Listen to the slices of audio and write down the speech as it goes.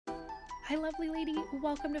Hi, lovely lady.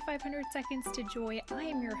 Welcome to 500 Seconds to Joy. I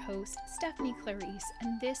am your host, Stephanie Clarice,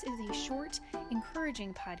 and this is a short,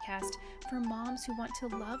 encouraging podcast for moms who want to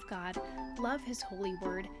love God, love His holy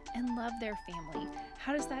word, and love their family.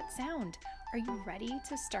 How does that sound? Are you ready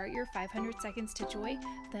to start your 500 Seconds to Joy?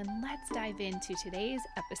 Then let's dive into today's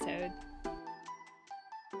episode.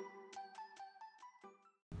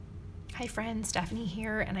 Hi friends, Stephanie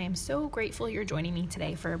here, and I am so grateful you're joining me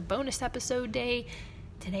today for bonus episode day.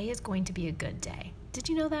 Today is going to be a good day. Did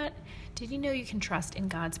you know that? Did you know you can trust in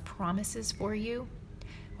God's promises for you?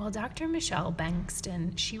 Well, Dr. Michelle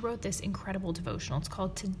Bankston, she wrote this incredible devotional. It's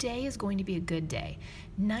called Today is Going to Be a Good Day.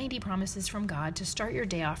 90 promises from God to start your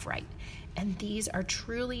day off right. And these are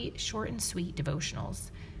truly short and sweet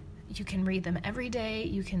devotionals. You can read them every day.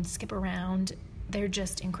 You can skip around. They're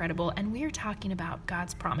just incredible. And we are talking about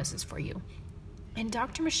God's promises for you. And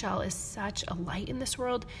Dr. Michelle is such a light in this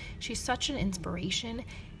world. She's such an inspiration,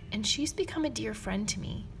 and she's become a dear friend to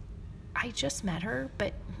me. I just met her,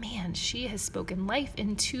 but man, she has spoken life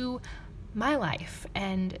into my life,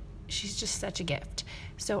 and she's just such a gift.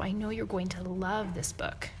 So I know you're going to love this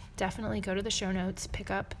book. Definitely go to the show notes,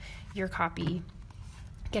 pick up your copy,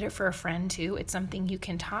 get it for a friend too. It's something you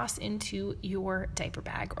can toss into your diaper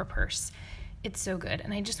bag or purse. It's so good.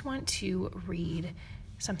 And I just want to read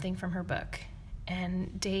something from her book.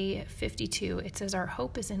 And day 52, it says, our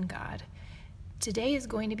hope is in God. Today is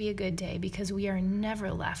going to be a good day because we are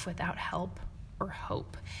never left without help or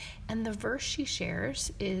hope. And the verse she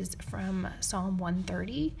shares is from Psalm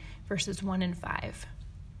 130, verses 1 and 5.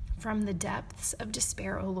 From the depths of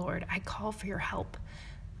despair, O Lord, I call for your help.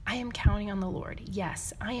 I am counting on the Lord.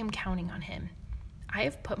 Yes, I am counting on him. I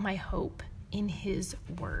have put my hope in his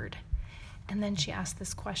word. And then she asks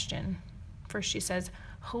this question. First she says,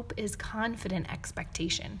 hope is confident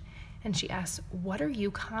expectation. And she asks, what are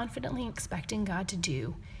you confidently expecting God to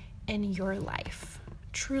do in your life?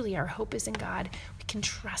 Truly, our hope is in God. We can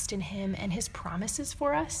trust in him and his promises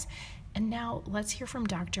for us. And now let's hear from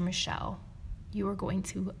Dr. Michelle. You are going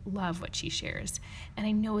to love what she shares. And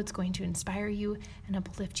I know it's going to inspire you and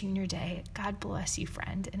uplift you in your day. God bless you,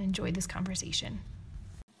 friend, and enjoy this conversation.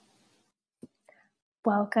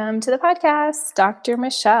 Welcome to the podcast, Dr.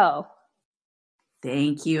 Michelle.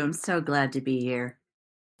 Thank you. I'm so glad to be here.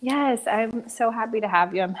 Yes, I'm so happy to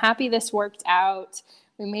have you. I'm happy this worked out.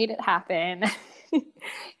 We made it happen.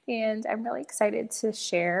 And I'm really excited to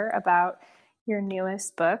share about your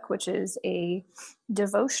newest book, which is a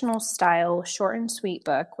devotional style, short and sweet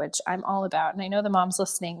book, which I'm all about. And I know the moms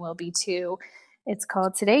listening will be too. It's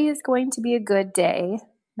called Today is Going to Be a Good Day,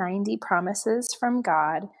 90 Promises from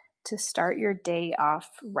God to Start Your Day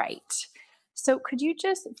Off Right. So could you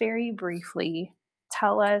just very briefly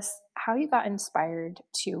tell us how you got inspired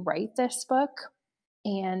to write this book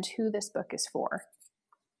and who this book is for?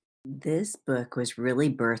 This book was really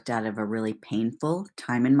birthed out of a really painful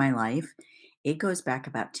time in my life. It goes back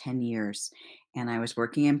about 10 years, and I was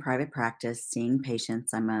working in private practice, seeing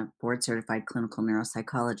patients. I'm a board certified clinical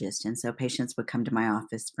neuropsychologist, and so patients would come to my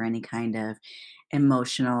office for any kind of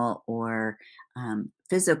emotional or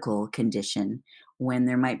physical condition when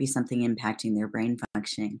there might be something impacting their brain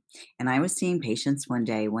functioning. And I was seeing patients one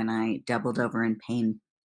day when I doubled over in pain.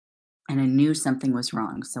 And I knew something was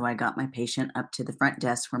wrong. So I got my patient up to the front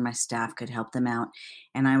desk where my staff could help them out.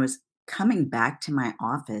 And I was coming back to my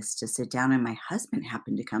office to sit down, and my husband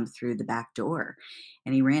happened to come through the back door.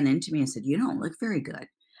 And he ran into me and said, "You don't look very good."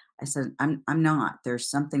 I said, I'm not. There's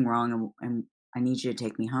something wrong, and I need you to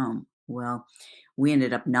take me home." Well, we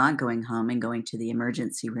ended up not going home and going to the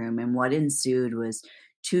emergency room. And what ensued was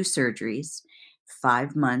 2 surgeries,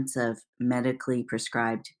 5 months of medically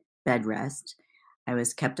prescribed bed rest. I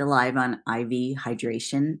was kept alive on IV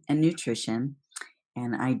hydration and nutrition,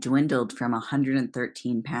 and I dwindled from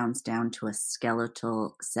 113 pounds down to a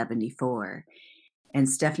skeletal 74. And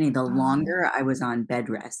Stephanie, the longer I was on bed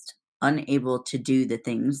rest, unable to do the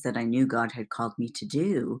things that I knew God had called me to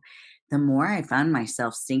do, the more I found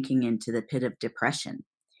myself sinking into the pit of depression.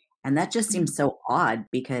 And that just seems so odd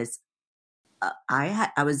because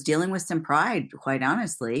I was dealing with some pride, quite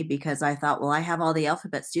honestly, because I thought, well, I have all the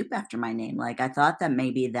alphabet soup after my name. Like I thought that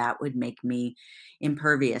maybe that would make me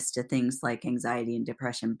impervious to things like anxiety and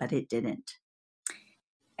depression, but it didn't.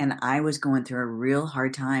 And I was going through a real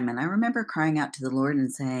hard time. And I remember crying out to the Lord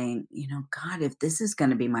and saying, God, if this is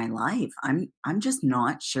going to be my life, I'm just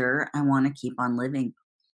not sure I want to keep on living.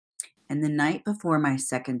 And the night before my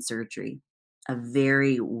second surgery, a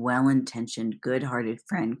very well-intentioned, good-hearted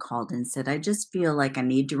friend called and said, "I just feel like I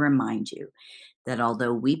need to remind you that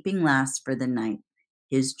although weeping lasts for the night,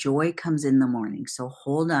 his joy comes in the morning. So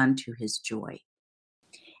hold on to his joy."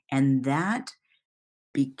 And that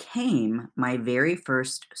became my very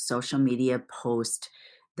first social media post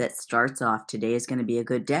that starts off, "Today is gonna be a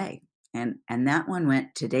good day." And that one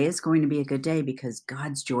went, "Today is going to be a good day because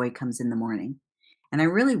God's joy comes in the morning." And I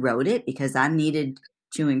really wrote it because I needed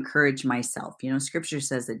to encourage myself. Scripture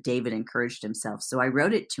says that David encouraged himself, so I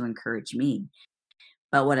wrote it to encourage me.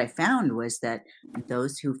 But what I found was that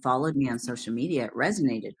those who followed me on social media, it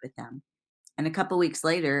resonated with them. And a couple weeks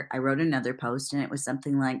later, I wrote another post and it was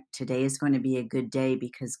something like, "Today is going to be a good day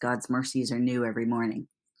because God's mercies are new every morning."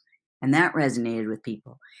 And that resonated with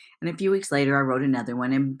people. And a few weeks later, I wrote another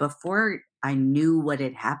one. And before I knew what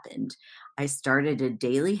had happened, I started a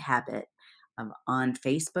daily habit of on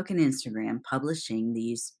Facebook and Instagram publishing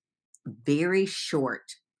these very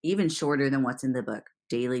short, even shorter than what's in the book,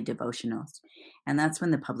 daily devotionals. And that's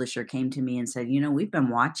when the publisher came to me and said, "We've been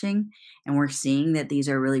watching and we're seeing that these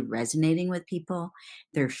are really resonating with people.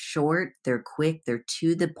 They're short, they're quick, they're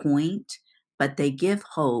to the point, but they give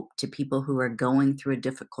hope to people who are going through a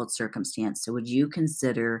difficult circumstance. So would you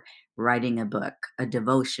consider writing a book, a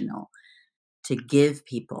devotional, to give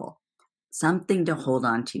people something to hold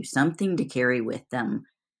on to, something to carry with them,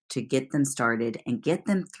 to get them started and get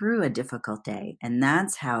them through a difficult day?" And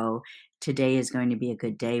that's how "Today is going to be a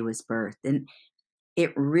good day" was birthed. And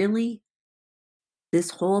it really,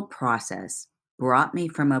 this whole process brought me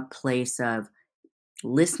from a place of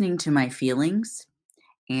listening to my feelings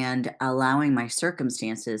and allowing my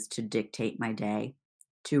circumstances to dictate my day,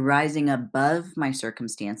 to rising above my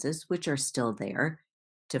circumstances, which are still there,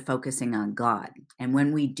 to focusing on God. And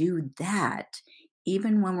when we do that,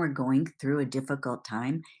 even when we're going through a difficult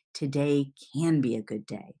time, today can be a good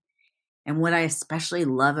day. And what I especially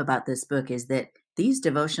love about this book is that these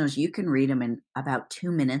devotionals, you can read them in about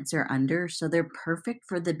 2 minutes or under. So they're perfect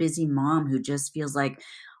for the busy mom who just feels like,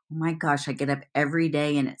 "Oh my gosh, I get up every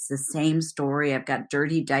day and it's the same story. I've got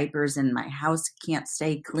dirty diapers and my house can't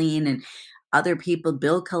stay clean and other people,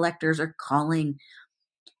 bill collectors are calling."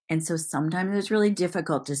 And so sometimes it's really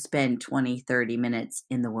difficult to spend 20, 30 minutes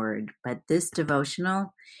in the Word. But this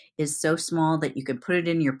devotional is so small that you can put it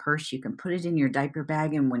in your purse, you can put it in your diaper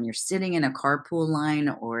bag, and when you're sitting in a carpool line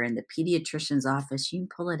or in the pediatrician's office, you can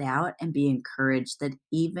pull it out and be encouraged that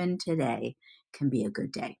even today can be a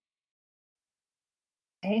good day.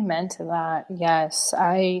 Amen to that. Yes,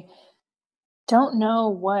 I don't know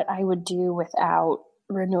what I would do without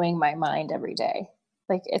renewing my mind every day.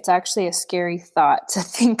 Like, it's actually a scary thought to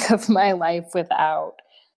think of my life without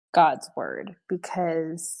God's word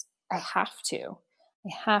because I have to. I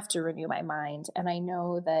have to renew my mind. And I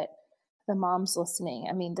know that the moms listening,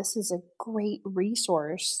 I mean, this is a great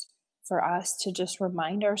resource for us to just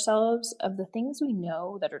remind ourselves of the things we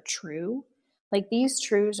know that are true. Like, these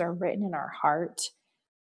truths are written in our heart,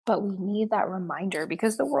 but we need that reminder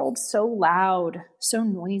because the world's so loud, so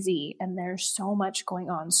noisy, and there's so much going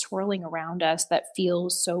on swirling around us that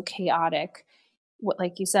feels so chaotic. What,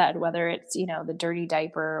 like you said, whether it's, the dirty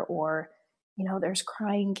diaper or, there's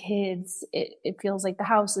crying kids, it feels like the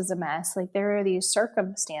house is a mess. Like, there are these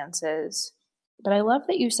circumstances. But I love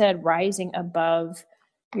that you said rising above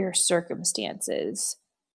your circumstances.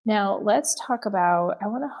 Now, let's talk about, I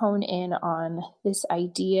want to hone in on this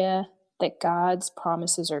idea that God's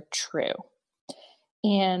promises are true.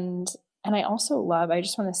 And I also love, I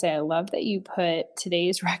just want to say I love that you put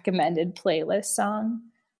today's recommended playlist song.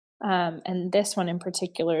 And this one in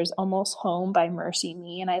particular is Almost Home by Mercy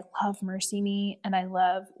Me. And I love Mercy Me and I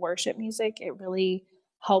love worship music. It really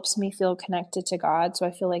helps me feel connected to God. So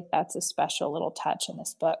I feel like that's a special little touch in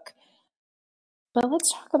this book. But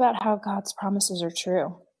let's talk about how God's promises are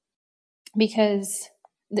true. Because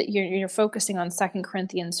you're focusing on 2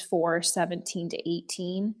 Corinthians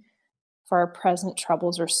 4:17-18. For our present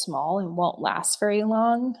troubles are small and won't last very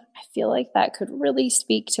long. I feel like that could really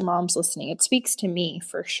speak to moms listening. It speaks to me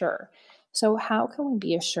for sure. So how can we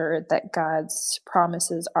be assured that God's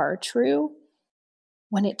promises are true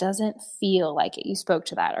when it doesn't feel like it? You spoke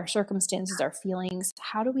to that. Our circumstances, our feelings.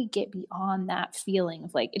 How do we get beyond that feeling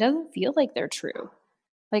of like, it doesn't feel like they're true?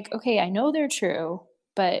 Like, okay, I know they're true,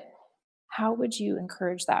 but how would you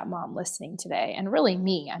encourage that mom listening today? And really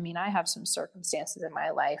me, I mean, I have some circumstances in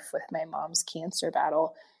my life with my mom's cancer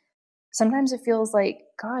battle. Sometimes it feels like,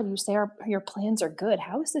 God, you say your plans are good.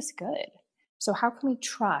 How is this good? So how can we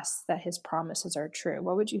trust that his promises are true?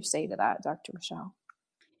 What would you say to that, Dr. Michelle?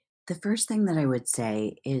 The first thing that I would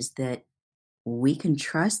say is that we can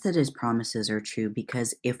trust that his promises are true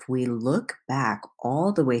because if we look back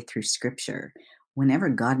all the way through scripture, whenever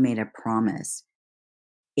God made a promise,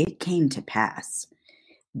 it came to pass.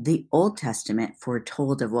 The Old Testament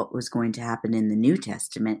foretold of what was going to happen in the New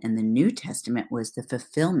Testament, and the New Testament was the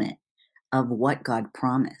fulfillment of what God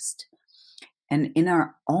promised. And in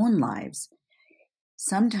our own lives,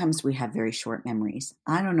 sometimes we have very short memories.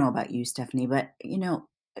 I don't know about you, Stephanie, but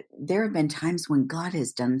there have been times when God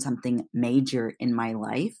has done something major in my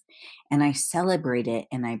life, and I celebrate it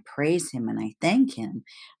and I praise Him and I thank Him.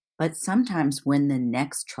 But sometimes when the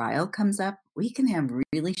next trial comes up, we can have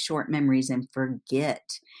really short memories and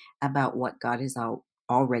forget about what God has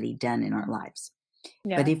already done in our lives.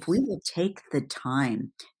 But if we Yes. will take the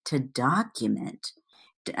time to document,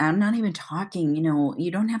 I'm not even talking,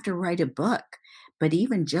 you don't have to write a book, but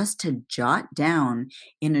even just to jot down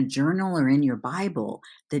in a journal or in your Bible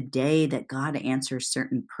the day that God answers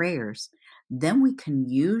certain prayers, then we can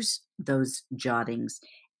use those jottings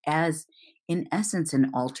as, in essence,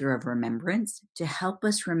 an altar of remembrance to help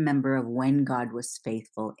us remember of when God was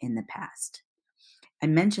faithful in the past. I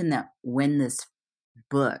mentioned that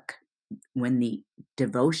book, when the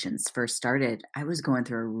devotions first started, I was going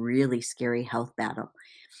through a really scary health battle.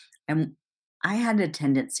 And I had a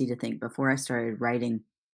tendency to think before I started writing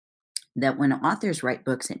that when authors write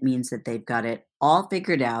books, it means that they've got it all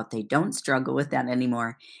figured out. They don't struggle with that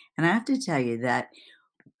anymore. And I have to tell you that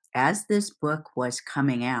as this book was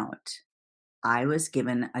coming out, I was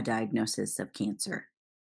given a diagnosis of cancer.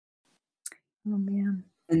 Oh, man.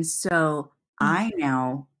 And so Mm. I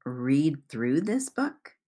now read through this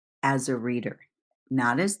book as a reader,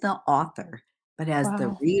 not as the author, but as the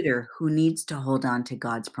Wow. reader who needs to hold on to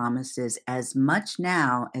God's promises as much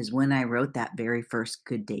now as when I wrote that very first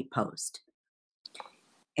Good Day post.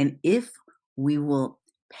 And if we will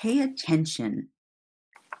pay attention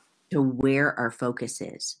to where our focus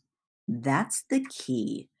is, that's the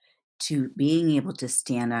key to being able to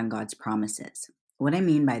stand on God's promises. What I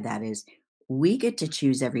mean by that is we get to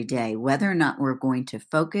choose every day whether or not we're going to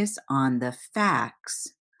focus on the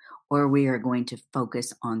facts or we are going to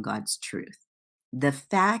focus on God's truth. The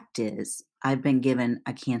fact is, I've been given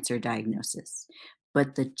a cancer diagnosis,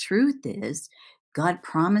 but the truth is, God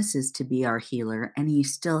promises to be our healer and He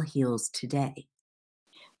still heals today.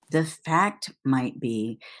 The fact might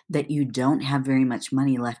be that you don't have very much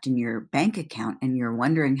money left in your bank account and you're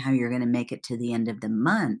wondering how you're going to make it to the end of the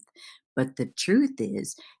month. But the truth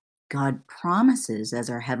is, God promises as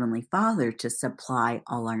our Heavenly Father to supply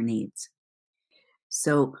all our needs.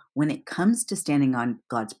 So when it comes to standing on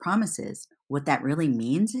God's promises, what that really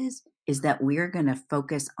means is that we are going to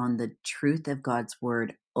focus on the truth of God's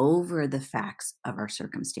word over the facts of our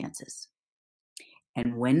circumstances.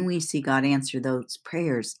 And when we see God answer those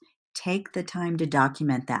prayers, take the time to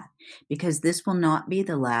document that because this will not be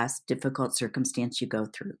the last difficult circumstance you go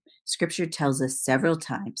through. Scripture tells us several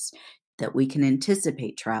times that we can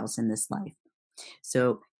anticipate trials in this life.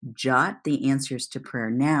 So jot the answers to prayer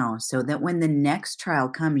now so that when the next trial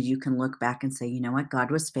comes, you can look back and say, you know what, God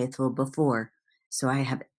was faithful before. So I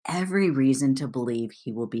have every reason to believe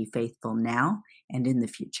He will be faithful now and in the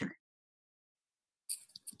future.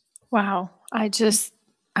 Wow.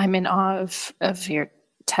 I'm in awe of your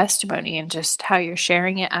testimony and just how you're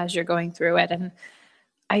sharing it as you're going through it. And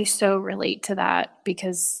I so relate to that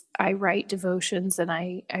because I write devotions and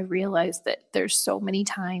I realize that there's so many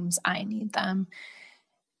times I need them.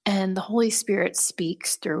 And the Holy Spirit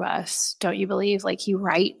speaks through us. Don't you believe? Like He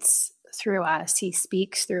writes through us, He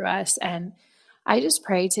speaks through us. And I just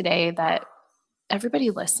pray today that everybody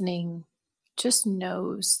listening just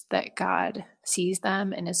knows that God sees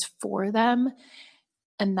them and is for them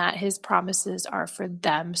and that His promises are for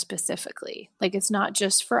them specifically. Like it's not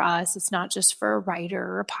just for us, it's not just for a writer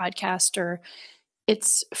or a podcaster.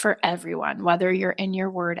 It's for everyone, whether you're in your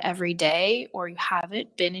word every day or you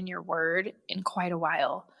haven't been in your word in quite a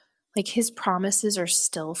while. Like His promises are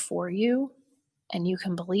still for you, and you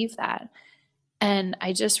can believe that. And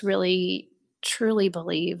I just really, truly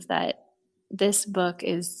believe that this book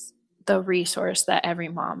is the resource that every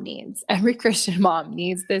mom needs. Every Christian mom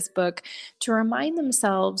needs this book to remind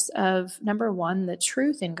themselves of number one, the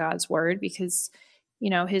truth in God's word, because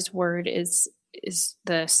His word is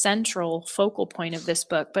the central focal point of this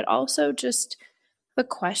book, but also just the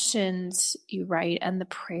questions you write and the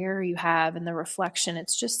prayer you have and the reflection.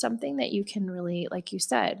 It's just something that you can really, like you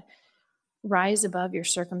said, rise above your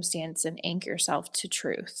circumstance and anchor yourself to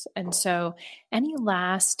truth. And so, any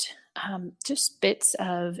last just bits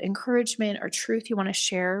of encouragement or truth you want to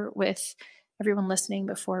share with everyone listening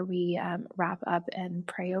before we wrap up and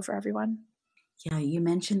pray over everyone? Yeah, you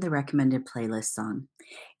mentioned the recommended playlist song.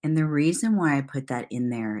 And the reason why I put that in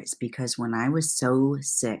there is because when I was so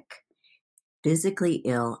sick, physically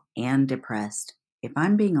ill and depressed, if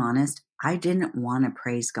I'm being honest, I didn't want to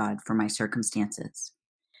praise God for my circumstances.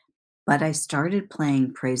 But I started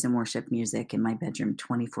playing praise and worship music in my bedroom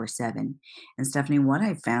 24/7. And Stephanie, what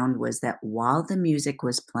I found was that while the music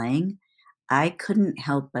was playing, I couldn't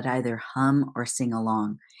help but either hum or sing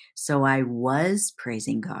along. So I was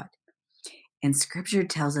praising God. And scripture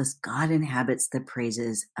tells us God inhabits the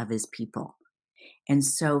praises of his people. And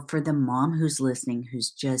so for the mom who's listening,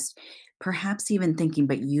 who's just perhaps even thinking,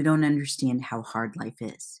 but you don't understand how hard life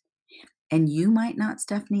is. And you might not,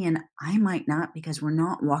 Stephanie, and I might not, because we're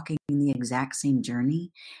not walking the exact same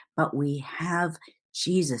journey, but we have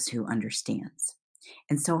Jesus who understands.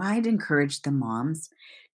 And so I'd encourage the moms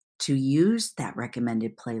to use that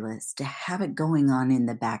recommended playlist, to have it going on in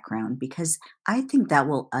the background, because I think that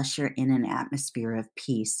will usher in an atmosphere of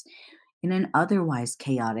peace in an otherwise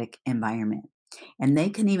chaotic environment. And they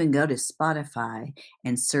can even go to Spotify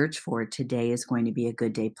and search for Today is Going to Be a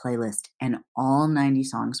Good Day playlist, and all 90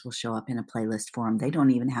 songs will show up in a playlist for them. They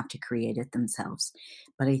don't even have to create it themselves.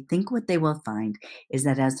 But I think what they will find is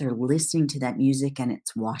that as they're listening to that music and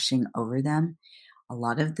it's washing over them, a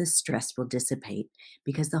lot of the stress will dissipate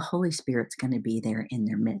because the Holy Spirit's going to be there in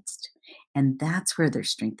their midst. And that's where their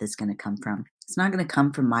strength is going to come from. It's not going to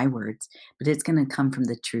come from my words, but it's going to come from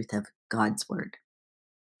the truth of God's word.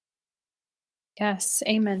 Yes,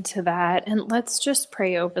 amen to that. And let's just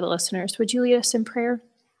pray over the listeners. Would you lead us in prayer?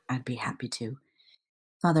 I'd be happy to.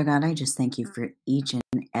 Father God, I just thank you for each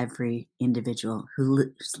and every individual who's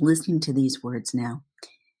listening to these words now.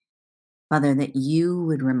 Father, that you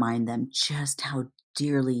would remind them just how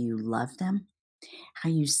dearly you love them, how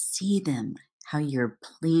you see them, how you're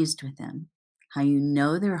pleased with them, how you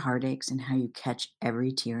know their heartaches, and how you catch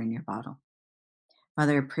every tear in your bottle.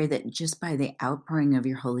 Father, I pray that just by the outpouring of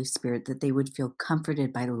your Holy Spirit, that they would feel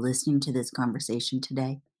comforted by listening to this conversation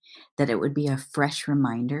today, that it would be a fresh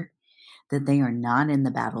reminder that they are not in the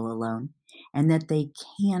battle alone, and that they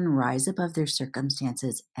can rise above their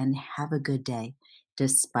circumstances and have a good day,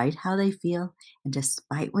 despite how they feel and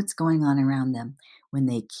despite what's going on around them, when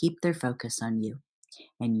they keep their focus on you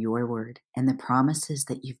and your word and the promises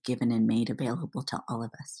that you've given and made available to all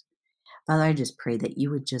of us. Father, I just pray that you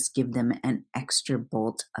would just give them an extra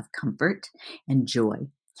bolt of comfort and joy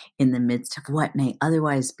in the midst of what may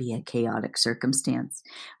otherwise be a chaotic circumstance,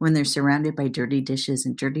 when they're surrounded by dirty dishes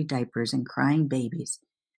and dirty diapers and crying babies.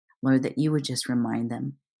 Lord, that you would just remind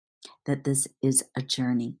them that this is a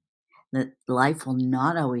journey, that life will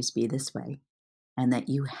not always be this way, and that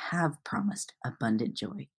you have promised abundant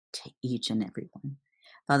joy to each and every one.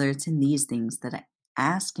 Father, it's in these things that I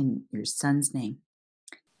ask in your Son's name.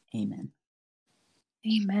 Amen.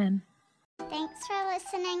 Amen. Thanks for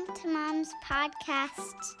listening to Mom's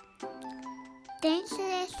podcast. Thanks for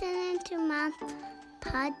listening to Mom's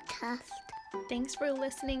podcast. Thanks for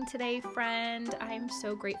listening today, friend. I am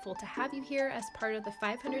so grateful to have you here as part of the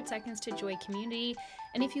 500 Seconds to Joy community.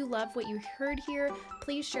 And if you love what you heard here,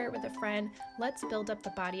 please share it with a friend. Let's build up the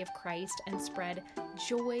body of Christ and spread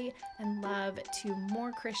joy and love to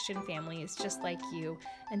more Christian families just like you.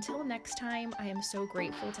 Until next time, I am so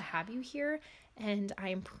grateful to have you here, and I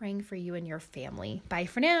am praying for you and your family. Bye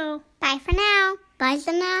for now. Bye for now. Bye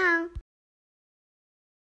for now.